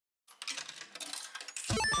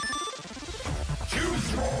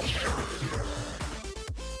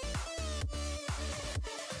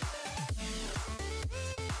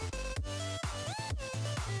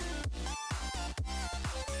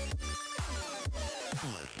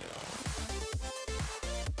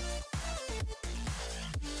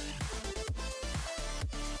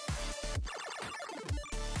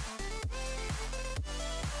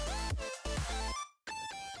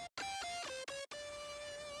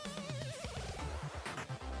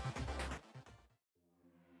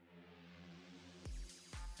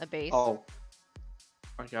A base. Oh.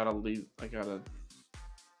 I gotta leave. I gotta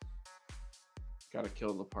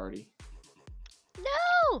kill the party.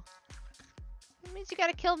 No! That means you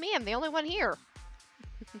gotta kill me. I'm the only one here.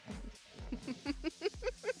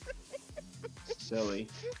 Silly.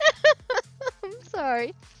 I'm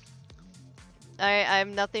sorry.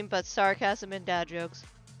 I'm nothing but sarcasm and dad jokes.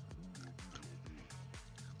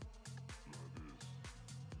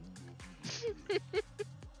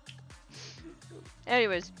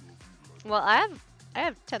 Anyways, well, I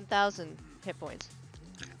have 10,000 hit points.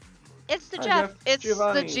 It's the Jeff. It's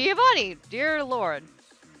Geovoni. the Geovoni. Dear Lord.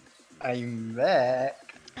 I'm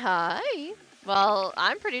back. Hi. Well,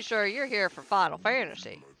 I'm pretty sure you're here for Final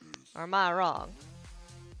Fantasy. Or am I wrong?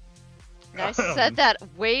 And I said that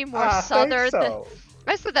way more southern So.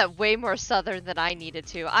 I said that way more southern than I needed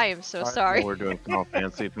to. I am so sorry. We're doing Final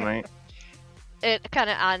Fantasy tonight. It kind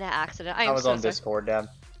of on accident. I was so on sorry. Discord, Dad.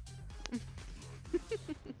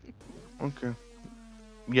 Okay.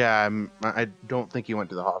 Yeah, I don't think he went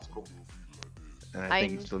to the hospital. And I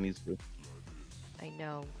think he still needs to. I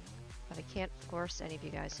know. But I can't force any of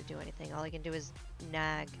you guys to do anything. All I can do is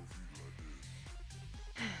nag.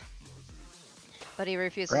 But he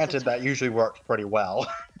refuses. Granted, that usually works pretty well.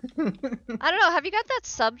 I don't know. Have you got that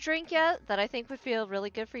sub drink yet? That I think would feel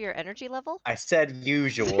really good for your energy level. I said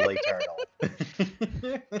usually, Turtle.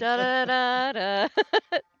 Da da da da.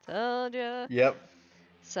 Told ya. Yep.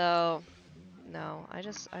 So, no.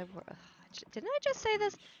 Didn't I just say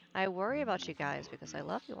this? I worry about you guys because I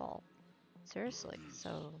love you all. Seriously.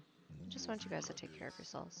 So, I just want you guys to take care of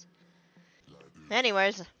yourselves.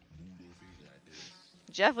 Anyways.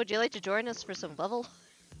 Jeff, would you like to join us for some level?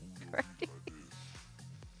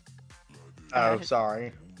 Oh,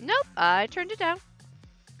 sorry. Nope, I turned it down.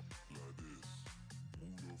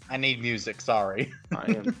 I need music, sorry.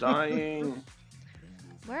 I am dying.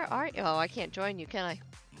 Where are you? Oh, I can't join you, can I?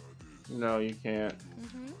 No, you can't.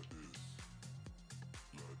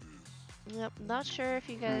 Yep, not sure if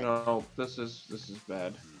you guys... No, this is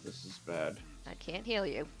bad. This is bad. I can't heal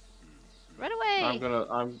you. Run away!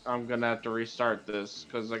 I'm gonna have to restart this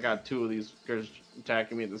because I got two of these guys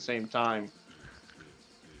attacking me at the same time.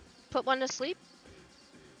 Put one to sleep?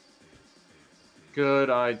 Good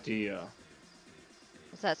idea.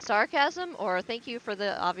 Is that sarcasm or thank you for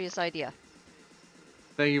the obvious idea?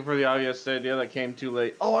 Thank you for the obvious idea that came too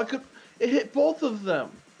late. Oh, it hit both of them.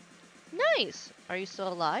 Nice! Are you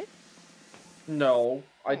still alive? No,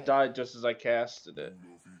 I died just as I casted it.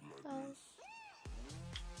 Oh.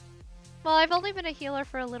 Well, I've only been a healer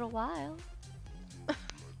for a little while.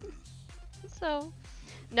 So,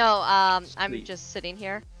 no, I'm just sitting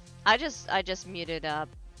here. I just muted up,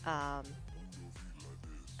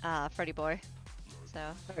 Freddy Boy.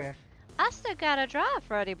 So, Okay. I still gotta draw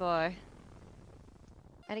Freddy Boy.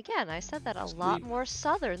 And again, I said that a lot more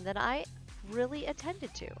southern than I really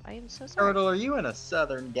intended to. I am so sorry. Turtle, are you in a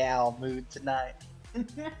southern gal mood tonight?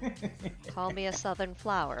 Call me a southern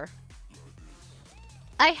flower.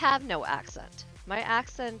 I have no accent. My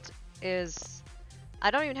accent is...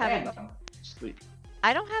 I don't even have a... Sleep.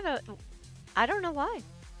 I don't have a... I don't know why.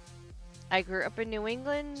 I grew up in New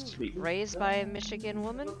England, Sleep. raised by a Michigan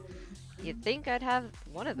woman. You'd think I'd have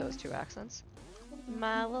one of those two accents.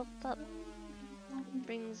 My little pup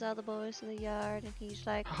brings all the boys to the yard and he's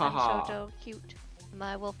like, I'm so cute.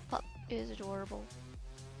 My wolf pup is adorable.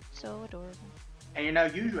 So adorable. And you know,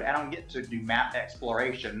 usually I don't get to do map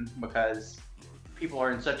exploration because people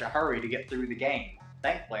are in such a hurry to get through the game.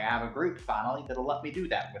 Thankfully, I have a group finally that'll let me do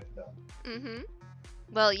that with them. Mm-hmm.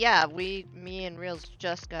 Well, yeah, me and Reels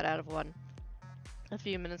just got out of one a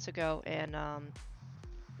few minutes ago, and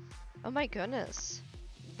oh my goodness,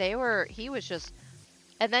 he was just,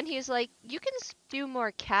 and then he's like, you can do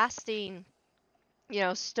more casting, you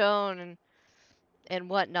know, stone and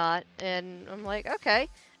whatnot, and I'm like, okay,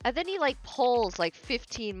 and then he like pulls like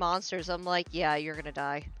 15 monsters. I'm like, yeah, you're gonna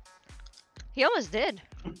die. He almost did.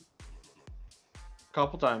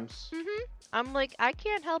 Couple times. Mm-hmm. I'm like, I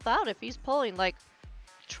can't help out if he's pulling like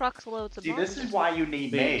truckloads of monsters. This is why you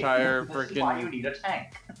need The me. entire This is why you need a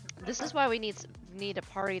tank. This is why we need a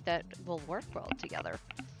party that will work well together.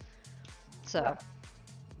 So.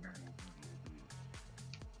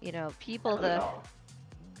 you know, people Hello, that. dog.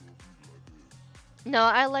 No,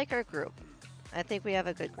 I like our group. I think we have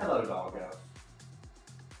a good group. Hello, doggo.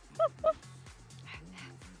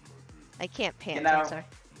 I can't pant. You know, I'm sorry.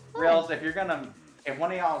 Rails, if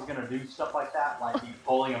one of y'all is gonna do stuff like that, like be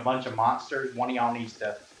pulling a bunch of monsters, one of y'all needs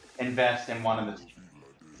to invest in one of the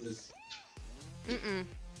teams. Mm-mm.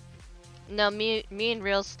 No, me and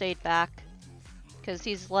Real stayed back, cause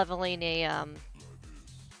he's leveling a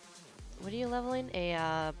What are you leveling?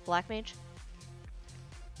 A black mage.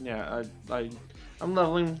 Yeah, I'm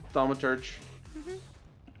leveling Thaumaturge. Mhm.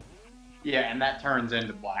 Yeah, and that turns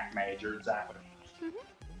into Black Major, exactly.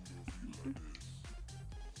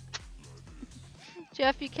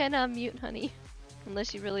 Jeff, you can unmute, honey,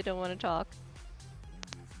 unless you really don't want to talk.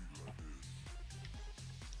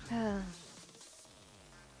 Oh,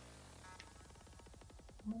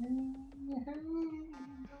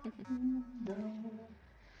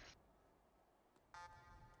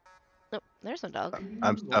 there's my dog.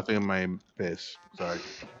 I'm stuffing in my face. Sorry.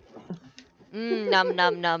 Num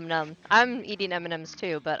num num num. I'm eating M&Ms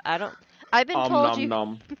too, but I don't. I've been told Nom you.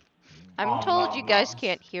 nom. I'm Om told nom you guys nom.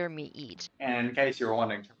 can't hear me eat. And in case you were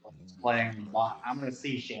wondering, playing, I'm gonna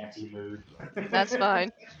see Shanty mood. That's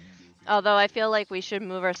fine. Although I feel like we should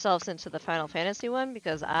move ourselves into the Final Fantasy one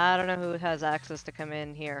because I don't know who has access to come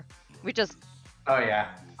in here. We just. Oh yeah,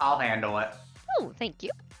 I'll handle it. Oh, thank you.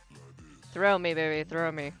 Throw me, baby,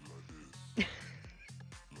 throw me.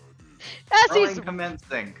 As he's. Throwing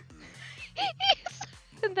commencing.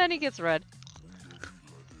 And then he gets red.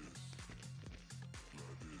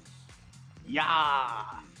 Yeah.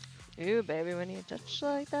 Ooh, baby, when you touch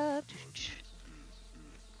like that.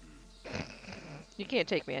 You can't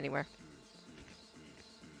take me anywhere.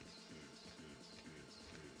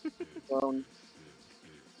 Um,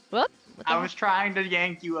 Whoop. What the I hell? was trying to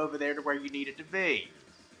yank you over there to where you needed to be.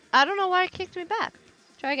 I don't know why it kicked me back.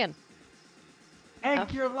 Try again.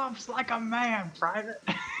 Yank your lumps like a man, Private.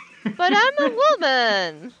 But I'm a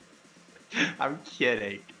woman! I'm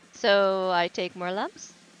kidding. So I take more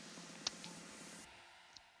lumps?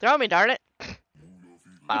 Throw me, darn it!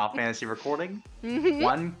 Final Fantasy recording. Mhm.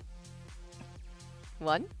 One.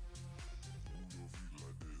 One?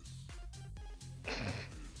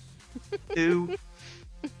 Two.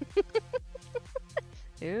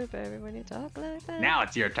 Ooh, baby, when you talk like that. Now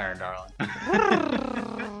it's your turn, darling.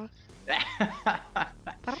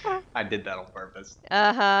 I did that on purpose.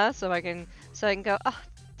 Uh-huh, so I can go, oh,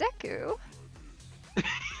 Deku.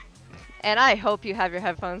 And I hope you have your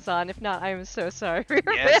headphones on. If not, I am so sorry for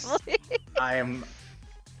your Yes. family. I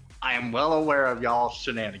am well aware of y'all's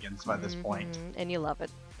shenanigans by this point. Mhm, and you love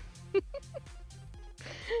it.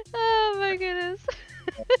 Oh my goodness.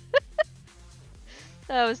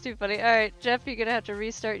 That was too funny. Alright, Jeff, you're gonna have to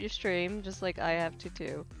restart your stream, just like I have to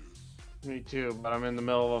too. me too, but I'm in the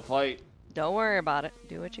middle of a fight. Don't worry about it.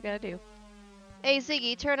 Do what you gotta do. Hey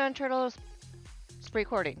Ziggy, turn on Turtle's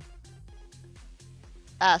recording.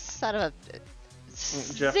 Ah, son of a...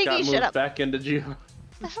 Jeff Ziggy, got shut moved up. back into Geo.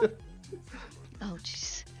 Oh,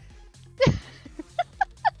 jeez.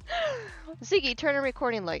 Ziggy, turn on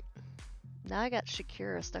recording light. Now I got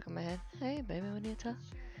Shakira stuck in my head. Hey, baby, we need to talk.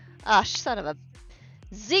 Ah, son of a...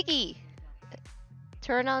 Ziggy!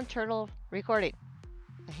 Turn on turtle recording.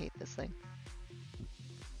 I hate this thing.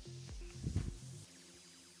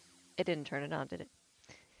 It didn't turn it on, did it?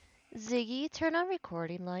 Ziggy, turn on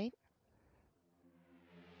recording light.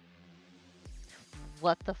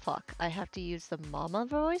 What the fuck? I have to use the mama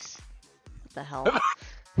voice? What the hell?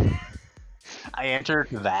 I entered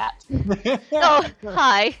that. Oh,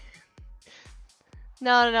 hi.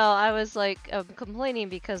 No, I was like complaining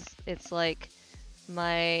because it's like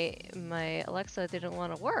my Alexa didn't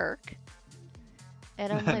want to work,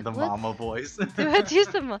 and I'm like, The what? mama voice. Do I have to use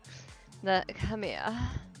the come here?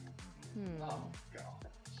 Oh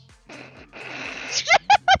god.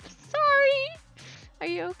 Sorry. Are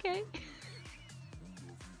you okay?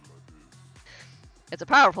 It's a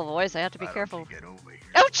powerful voice. I have to be careful. Get over here.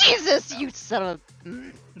 Oh Jesus! You son of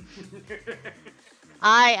a.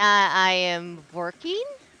 I am working,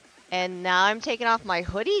 and now I'm taking off my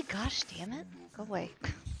hoodie. Gosh damn it! Go away.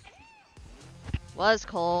 Was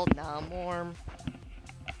cold. Now I'm warm.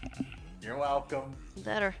 You're welcome.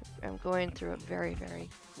 Better. I'm going through a very.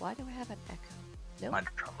 Why do I have an echo? Nope. My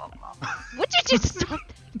trouble, mom. What did you stop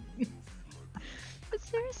that? But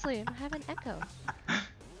seriously, I'm having echo.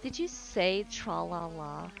 Did you say tra la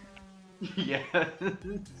la? Yes.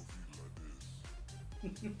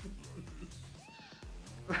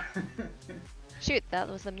 Shoot, that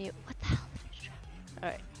was a mute. What the hell did I drop?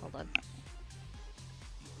 Alright, hold on.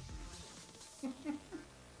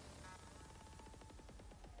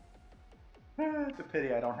 It's a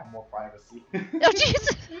pity I don't have more privacy Oh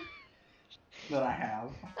jeez. than I have.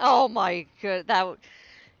 Oh my god,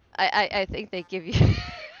 I think they give you. I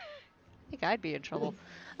think I'd be in trouble.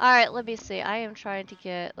 All right, let me see. I am trying to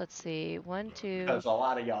get. Let's see. 1, 2. Because a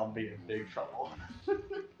lot of y'all be in big trouble.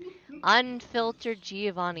 Unfiltered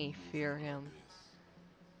Giovanni. Fear him.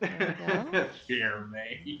 There we go. Fear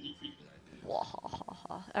me. Wahahaha.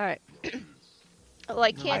 All right. Oh, I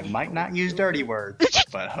I can't. might not use dirty words,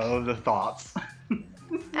 but ho the thoughts.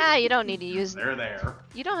 Ah, you don't need to use. They're there.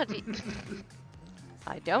 You don't have to.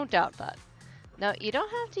 I don't doubt that. No, you don't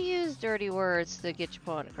have to use dirty words to get your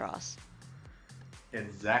point across.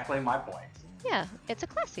 Exactly my point. Yeah, it's a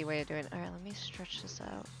classy way of doing it. All right, let me stretch this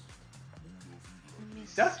out. Let me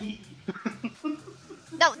see. Ducky.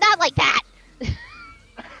 No, not like that. No,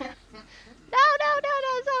 that's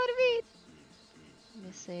not what I mean. Let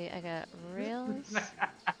me see. I got reels.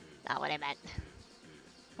 Not what I meant.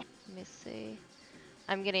 Let me see.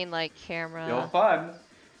 I'm getting like camera. Still fun.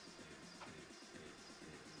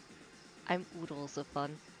 I'm oodles of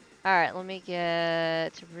fun. Alright, let me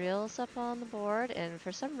get Reels up on the board, and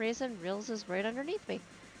for some reason, Reels is right underneath me.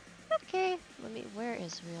 Okay, where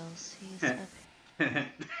is Reels? He's up here.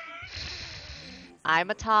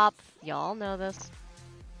 I'm a top. Y'all know this.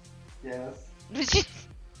 Yes.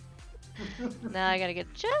 Now I gotta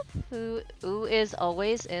get Jeff, who is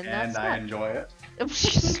always in that And spot. I enjoy it. Oh,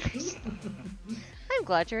 Jesus Christ. I'm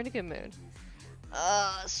glad you're in a good mood.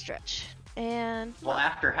 Stretch. And Well,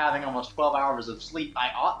 after having almost 12 hours of sleep,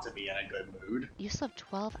 I ought to be in a good mood. you slept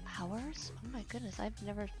 12 hours? Oh my goodness, I've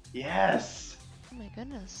never. Yes. Oh my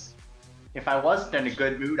goodness. If I wasn't in a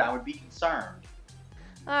good mood, I would be concerned.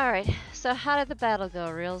 Alright, so how did the battle go,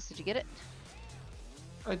 Reels? Did you get it?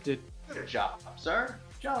 I did. Good job, sir.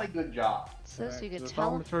 Jolly good job. Says Back you to could the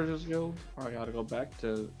tell. Thaumaturge's Guild. Or I gotta go back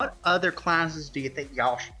to. What other classes do you think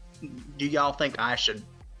do y'all think I should?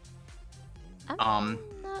 I'm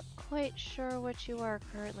not quite sure what you are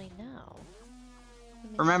currently now.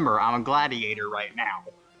 Let me Remember, I'm a gladiator right now,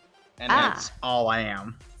 and that's all I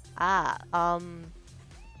am.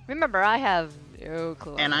 Remember, I have no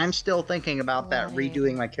clue. And I'm still thinking about that Gladiator.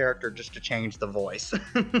 redoing my character just to change the voice.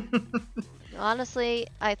 Honestly,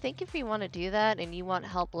 I think if you want to do that and you want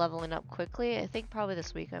help leveling up quickly, I think probably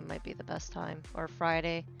this weekend might be the best time. Or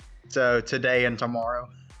Friday. So today and tomorrow,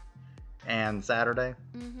 and Saturday.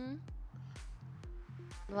 Mm-hmm.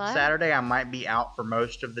 What? Saturday I might be out for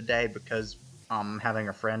most of the day because I'm having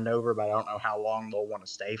a friend over, but I don't know how long they'll want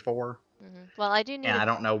to stay for, Mm-hmm. Well, I do need and to... I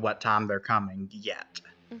don't know what time they're coming yet.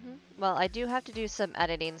 Mm-hmm. Well, I do have to do some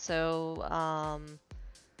editing, so,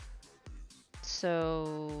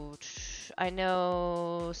 I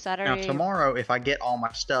know Saturday... Now tomorrow, if I get all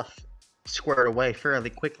my stuff squared away fairly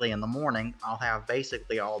quickly in the morning, I'll have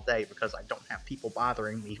basically all day because I don't have people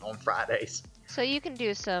bothering me on Fridays. So you can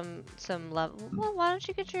do some level... Well, why don't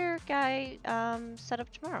you get your guy, set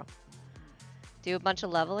up tomorrow? Do a bunch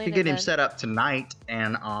of leveling You get and him then... set up tonight,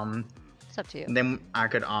 and It's up to you. then I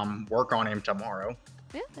could work on him tomorrow.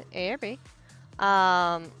 Yeah, A or B.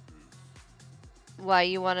 Why,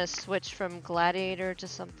 you want to switch from Gladiator to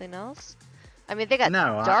something else? I mean, they got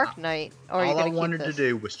No, Dark Knight, or are you all I gonna keep wanted to this?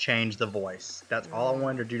 do was change the voice. That's all I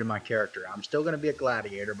wanted to do to my character. I'm still going to be a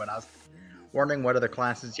gladiator, but I was wondering what other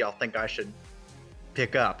classes y'all think I should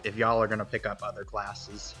pick up, if y'all are going to pick up other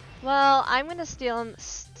classes. Well, I'm gonna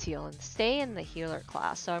stay in the healer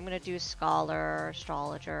class. So I'm gonna do Scholar,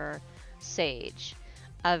 Astrologer, Sage.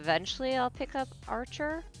 Eventually, I'll pick up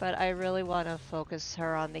Archer, but I really want to focus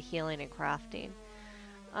her on the healing and crafting.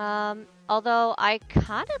 Although I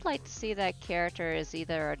kind of like to see that character as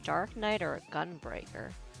either a Dark Knight or a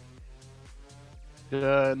Gunbreaker.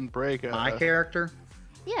 Gunbreaker. My character?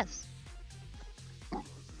 Yes.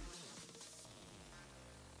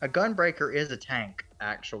 A gunbreaker is a tank,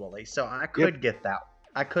 actually, so I could get that.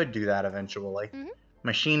 I could do that eventually. Mhm.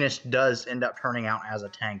 Machinist does end up turning out as a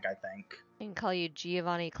tank, I think. I can call you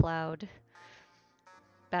Giovanni Cloud.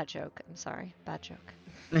 Bad joke. I'm sorry. Bad joke.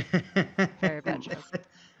 Very bad joke.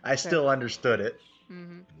 I still understood it.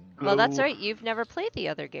 Well, that's Hello. right. You've never played the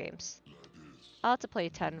other games. I'll have to play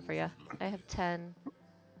 10 for you. I have 10.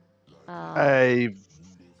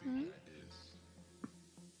 Hmm?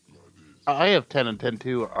 I have 10 and 10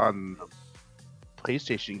 too on the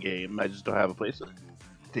PlayStation game. I just don't have a PlayStation.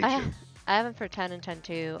 I have them for 10 and 10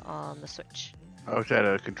 2 on the Switch. I wish I had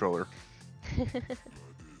a controller.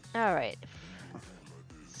 Alright.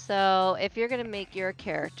 So, if you're going to make your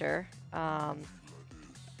character, I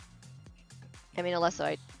mean,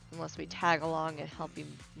 unless we tag along and help you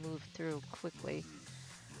move through quickly.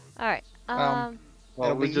 Alright.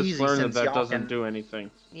 Well, It'll we be just easy learned since that y'all doesn't can. do anything.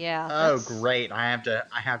 Yeah. Oh, That's... great! I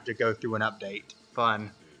have to go through an update.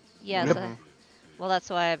 Fun. Yes. Yep. Well, that's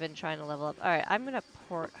why I've been trying to level up. All right, I'm gonna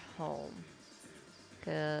port home.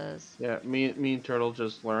 Cause Yeah, me and Turtle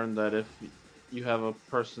just learned that if you have a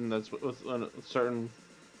person that's with a certain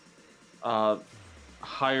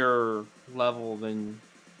higher level than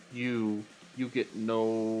you get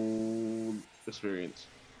no experience.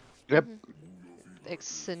 Yep.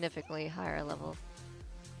 significantly higher level.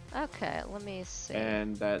 Okay, let me see.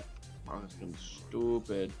 And that fucking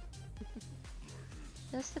stupid.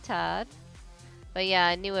 Just a tad. But yeah,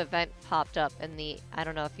 a new event popped up in the, I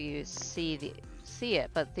don't know if you see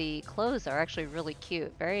it, but the clothes are actually really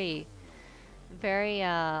cute. Very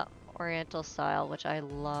oriental style, which I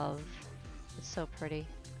love. It's so pretty.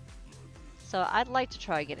 So I'd like to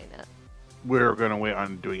try getting it. We're gonna wait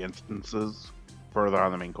on doing instances further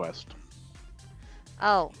on the main quest.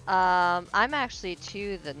 Oh, I'm actually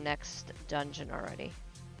to the next dungeon already.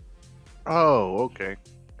 Oh, okay.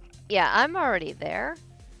 Yeah, I'm already there.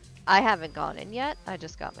 I haven't gone in yet. I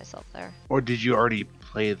just got myself there. Or did you already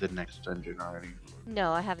play the next dungeon already?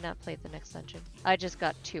 No, I have not played the next dungeon. I just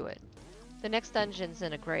got to it. The next dungeon's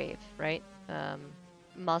in a grave, right?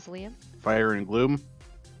 Mausoleum? Fire and Gloom?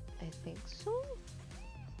 I think so.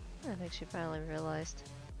 I think she finally realized.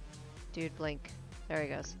 Dude, blink. There he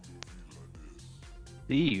goes.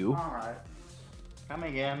 See you. Alright.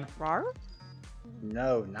 Coming in. Rar?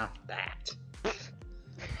 No, not that.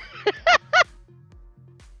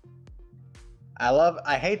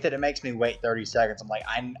 I hate that it makes me wait 30 seconds. I'm like,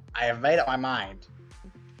 I have made up my mind.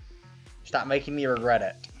 Stop making me regret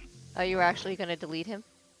it. Oh, you were actually gonna delete him?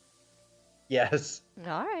 Yes.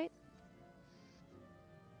 Alright.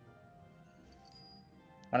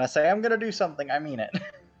 When I say I'm gonna do something, I mean it.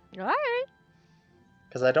 Alright.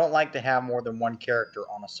 Because I don't like to have more than one character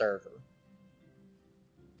on a server.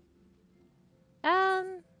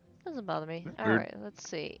 Doesn't bother me. Weird. Alright, let's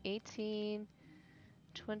see. 18,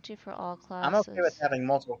 20 for all classes. I'm okay with having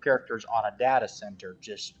multiple characters on a data center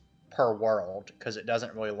just per world, because it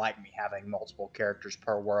doesn't really like me having multiple characters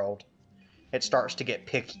per world. It starts to get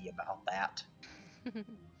picky about that. It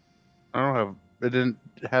didn't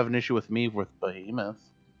have an issue with me with Behemoth.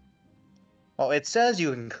 Well, it says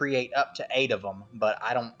you can create up to 8 of them, but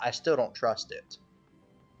I still don't trust it.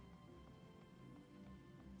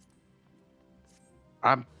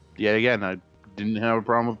 Yet again, I didn't have a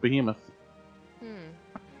problem with Behemoth.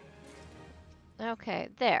 Okay,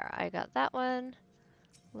 there. I got that one.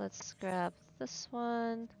 Let's grab this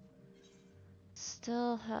one.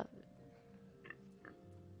 Still have...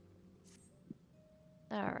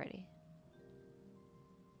 Alrighty.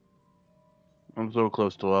 I'm so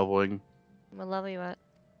close to leveling. What level you at?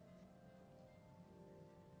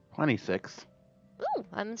 26. Ooh,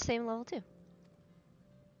 I'm the same level too.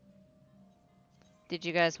 Did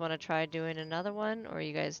you guys want to try doing another one, or are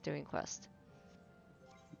you guys doing quest?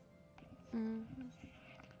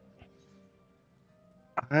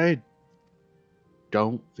 I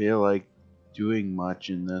don't feel like doing much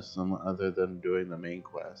in this other than doing the main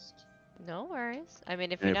quest. No worries. I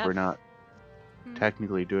mean, if And you're if not... we're not Hmm.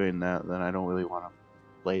 technically doing that, then I don't really want to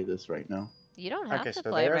play this right now. You don't have Okay, to so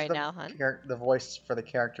play there's right the now, hun. the voice for the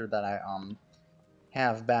character that I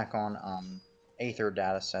have back on Aether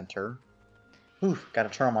Data Center. Oof, gotta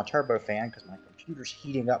turn on my turbo fan because my computer's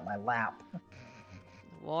heating up my lap.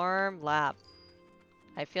 Warm lap.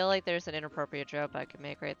 I feel like there's an inappropriate joke I could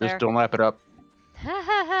make right there. Just don't lap it up. Ha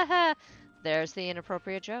ha ha ha! There's the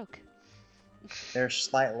inappropriate joke. There's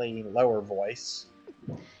slightly lower voice.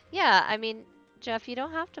 Yeah, I mean, Jeff, you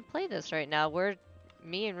don't have to play this right now.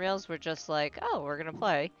 Me and Reels were just like, oh, we're gonna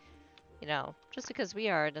play. You know, just because we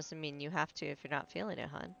are doesn't mean you have to if you're not feeling it,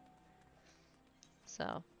 hun.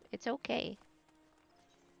 So, it's okay.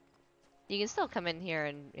 You can still come in here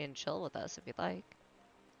and chill with us if you'd like.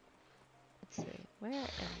 Let's see, where am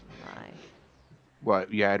I?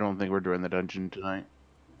 What? Yeah, I don't think we're doing the dungeon tonight.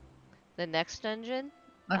 The next dungeon?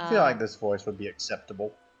 I feel like this voice would be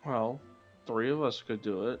acceptable. Well, 3 of us could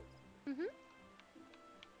do it. Mhm.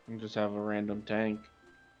 And just have a random tank.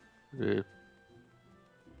 Yeah.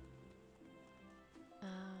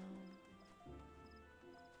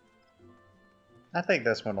 I think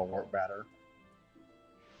this one will work better.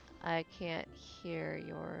 I can't hear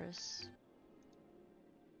yours.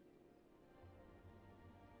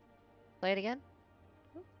 Play it again?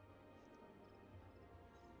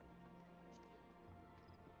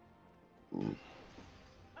 No,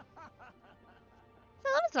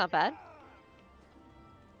 that's not bad.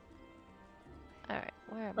 Alright,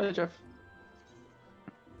 where am I? Hey, Jeff.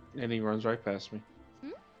 And he runs right past me.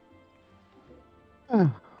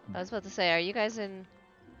 I was about to say, are you guys in...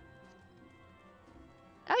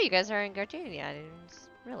 Oh, you guys are in Gardenia. I didn't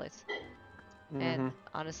realize. And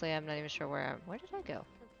honestly, I'm not even sure where I'm... Where did I go?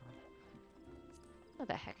 Where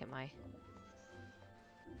the heck am I?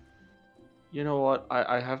 You know what?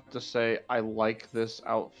 I have to say, I like this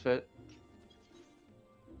outfit.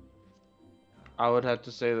 I would have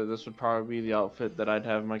to say that this would probably be the outfit that I'd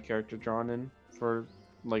have my character drawn in for,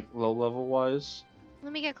 like, low level wise.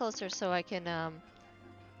 Let me get closer so I can,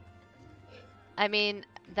 I mean,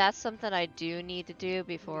 that's something I do need to do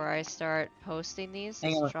before I start posting these.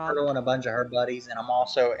 Hang is with drop... Turtle and a bunch of her buddies, and I'm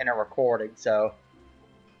also in a recording, so.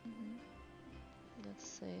 Let's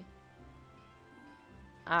see.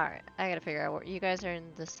 Alright, I gotta figure out where... You guys are in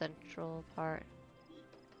the central part.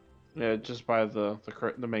 Yeah, just by the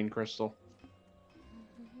main crystal.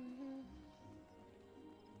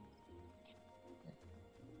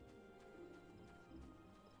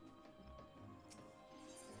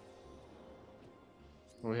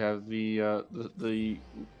 We have the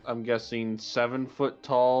I'm guessing 7-foot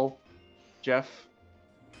tall Jeff.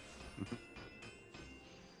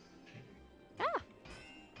 Ah!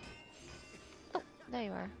 Oh, there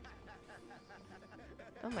you are.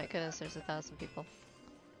 Oh my goodness, there's 1,000 people.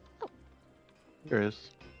 Oh. There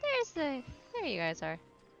is. There you guys are.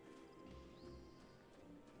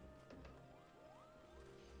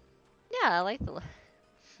 Yeah, I like the look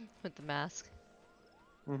with the mask.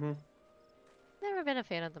 Never been a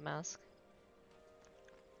fan of the mask.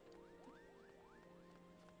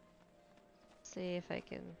 See if I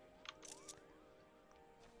can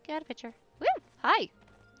get a picture. Woo! Hi!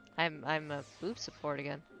 I'm a boob support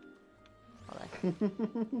again. Hold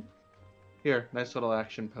on. Here, nice little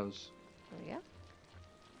action pose. There we go.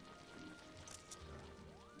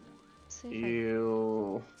 See if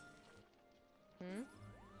Ew. Hmm?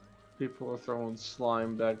 People are throwing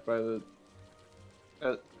slime back by the...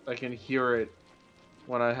 I can hear it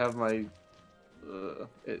when I have my...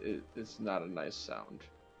 it's not a nice sound.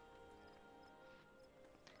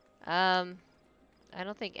 I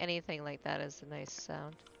don't think anything like that is a nice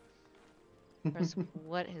sound. First,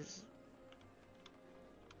 what is...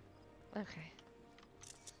 Okay.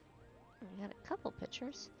 We got a couple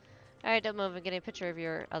pictures. Alright, don't move and get a picture of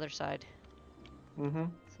your other side. So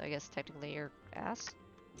I guess technically your ass.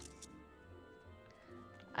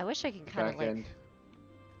 I wish I can kind of Back like... end.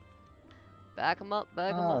 Back them up,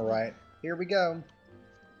 back them up. Alright, here we go.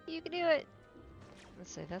 You can do it.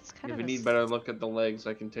 Let's see, that's kind If of we need better look at the legs,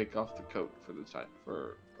 I can take off the coat for the time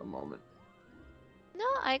for a moment. No,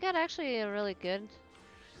 I got actually a really good...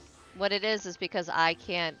 What it is because I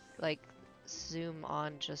can't, like, zoom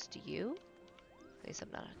on just you. At least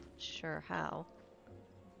I'm not sure how.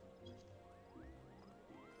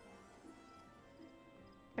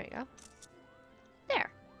 There you go. There.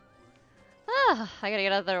 Ah, I gotta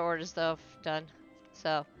get other orders though done.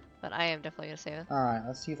 So, but I am definitely gonna save it. Alright,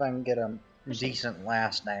 let's see if I can get a decent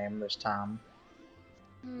last name this time.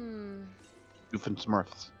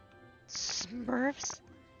 Doofenshmirtz. Smurfs?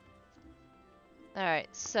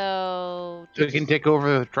 Alright, so... So you can take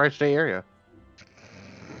over the tri-state area.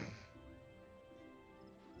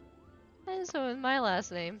 And so is my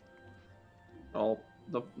last name. Oh,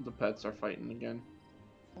 the pets are fighting again.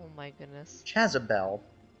 Oh my goodness. Chazabel.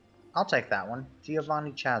 I'll take that one.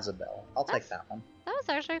 Geovoni Chazabel. I'll take that one. That was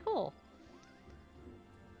actually cool.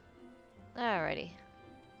 Alrighty.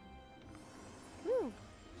 Woo.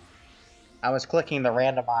 I was clicking the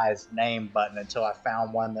randomized name button until I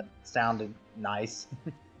found one that sounded nice.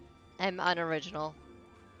 I'm unoriginal.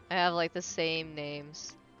 I have like the same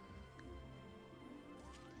names.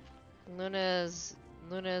 Luna's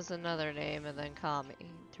another name, and then Kami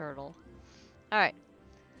Turtle. Alright.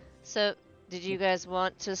 So, did you guys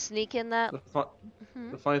want to sneak in that?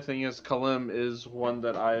 The funny thing is, Kalim is one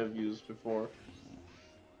that I have used before.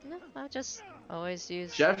 No, I just always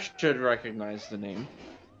use... Jeff should recognize the name.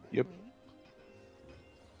 Yep.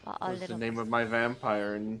 A It's the little name bit. of my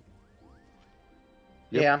vampire, and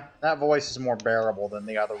Yep. Yeah, that voice is more bearable than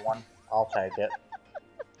the other one. I'll take it.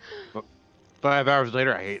 5 hours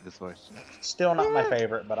later, I hate this voice. Still not my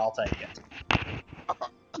favorite, but I'll take it.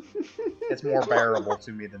 It's more bearable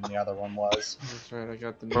to me than the other one was. that's right. I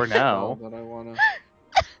got the For new now. spell that I wanna.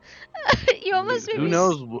 You almost made Who me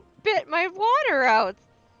knows? spit my water out,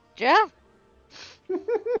 Jeff.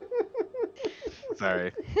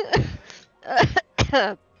 Sorry.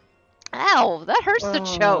 Ow, that hurts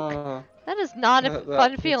to choke. That is not a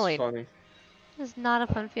fun That's feeling. Funny. That is not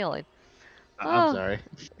a fun feeling. I'm Oh. sorry.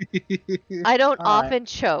 I don't Alright. often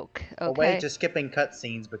choke, Well, wait okay? to skipping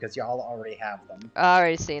cutscenes because y'all already have them I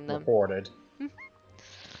already seen them. recorded.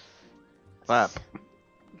 Clap.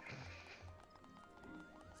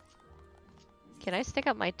 Can I stick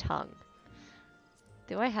up my tongue?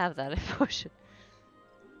 Do I have that emotion?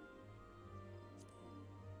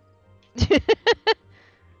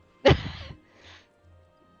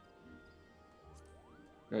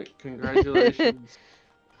 Right, congratulations.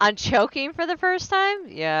 On choking for the first time?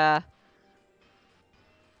 Yeah.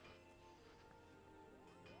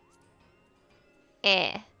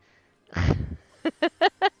 Eh.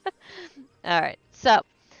 Alright, so.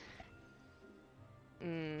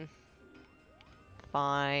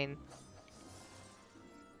 Fine.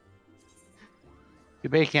 You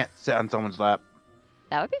bet you can't sit on someone's lap.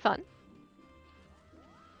 That would be fun.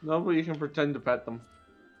 No, but you can pretend to pet them.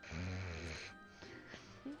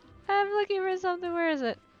 I'm looking for something. Where is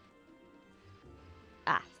it?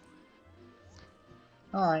 Ah.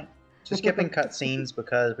 Alright. Just skipping cutscenes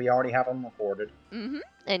because we already have them recorded. Mm-hmm.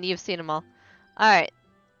 And you've seen them all. Alright.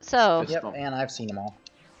 So. Yes. Yep, no. and I've seen them all.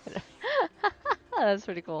 That's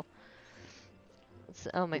pretty cool.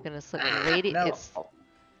 Oh my goodness, look, lady, No.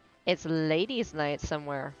 it's ladies' night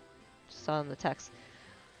somewhere. Just saw in the text.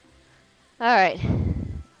 Alright.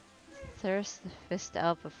 Thirst the fist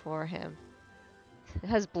out before him. It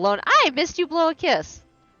has blown. I missed you blow a kiss!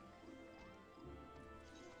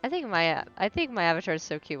 I think my avatar is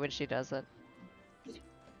so cute when she does it.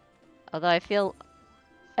 Although I feel...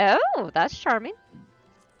 Oh, that's charming.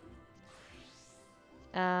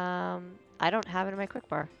 I don't have it in my quick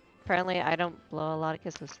bar. Apparently, I don't blow a lot of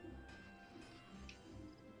kisses.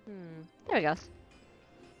 There we go.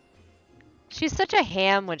 She's such a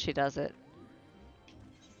ham when she does it.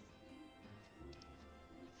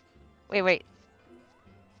 Wait.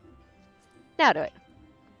 Now do it.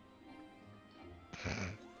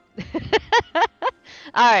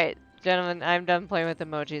 Alright, gentlemen, I'm done playing with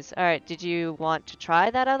emojis. Alright, did you want to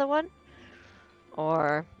try that other one?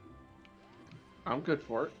 Or... I'm good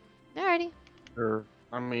for it. Alrighty. Sure.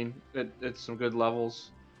 I mean, it's some good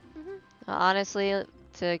levels. Honestly,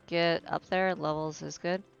 to get up there, levels is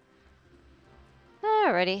good.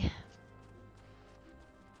 Alrighty.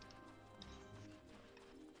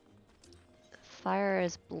 Fire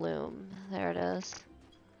is bloom. There it is.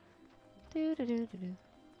 Do.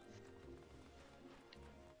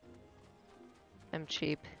 I'm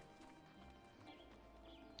cheap.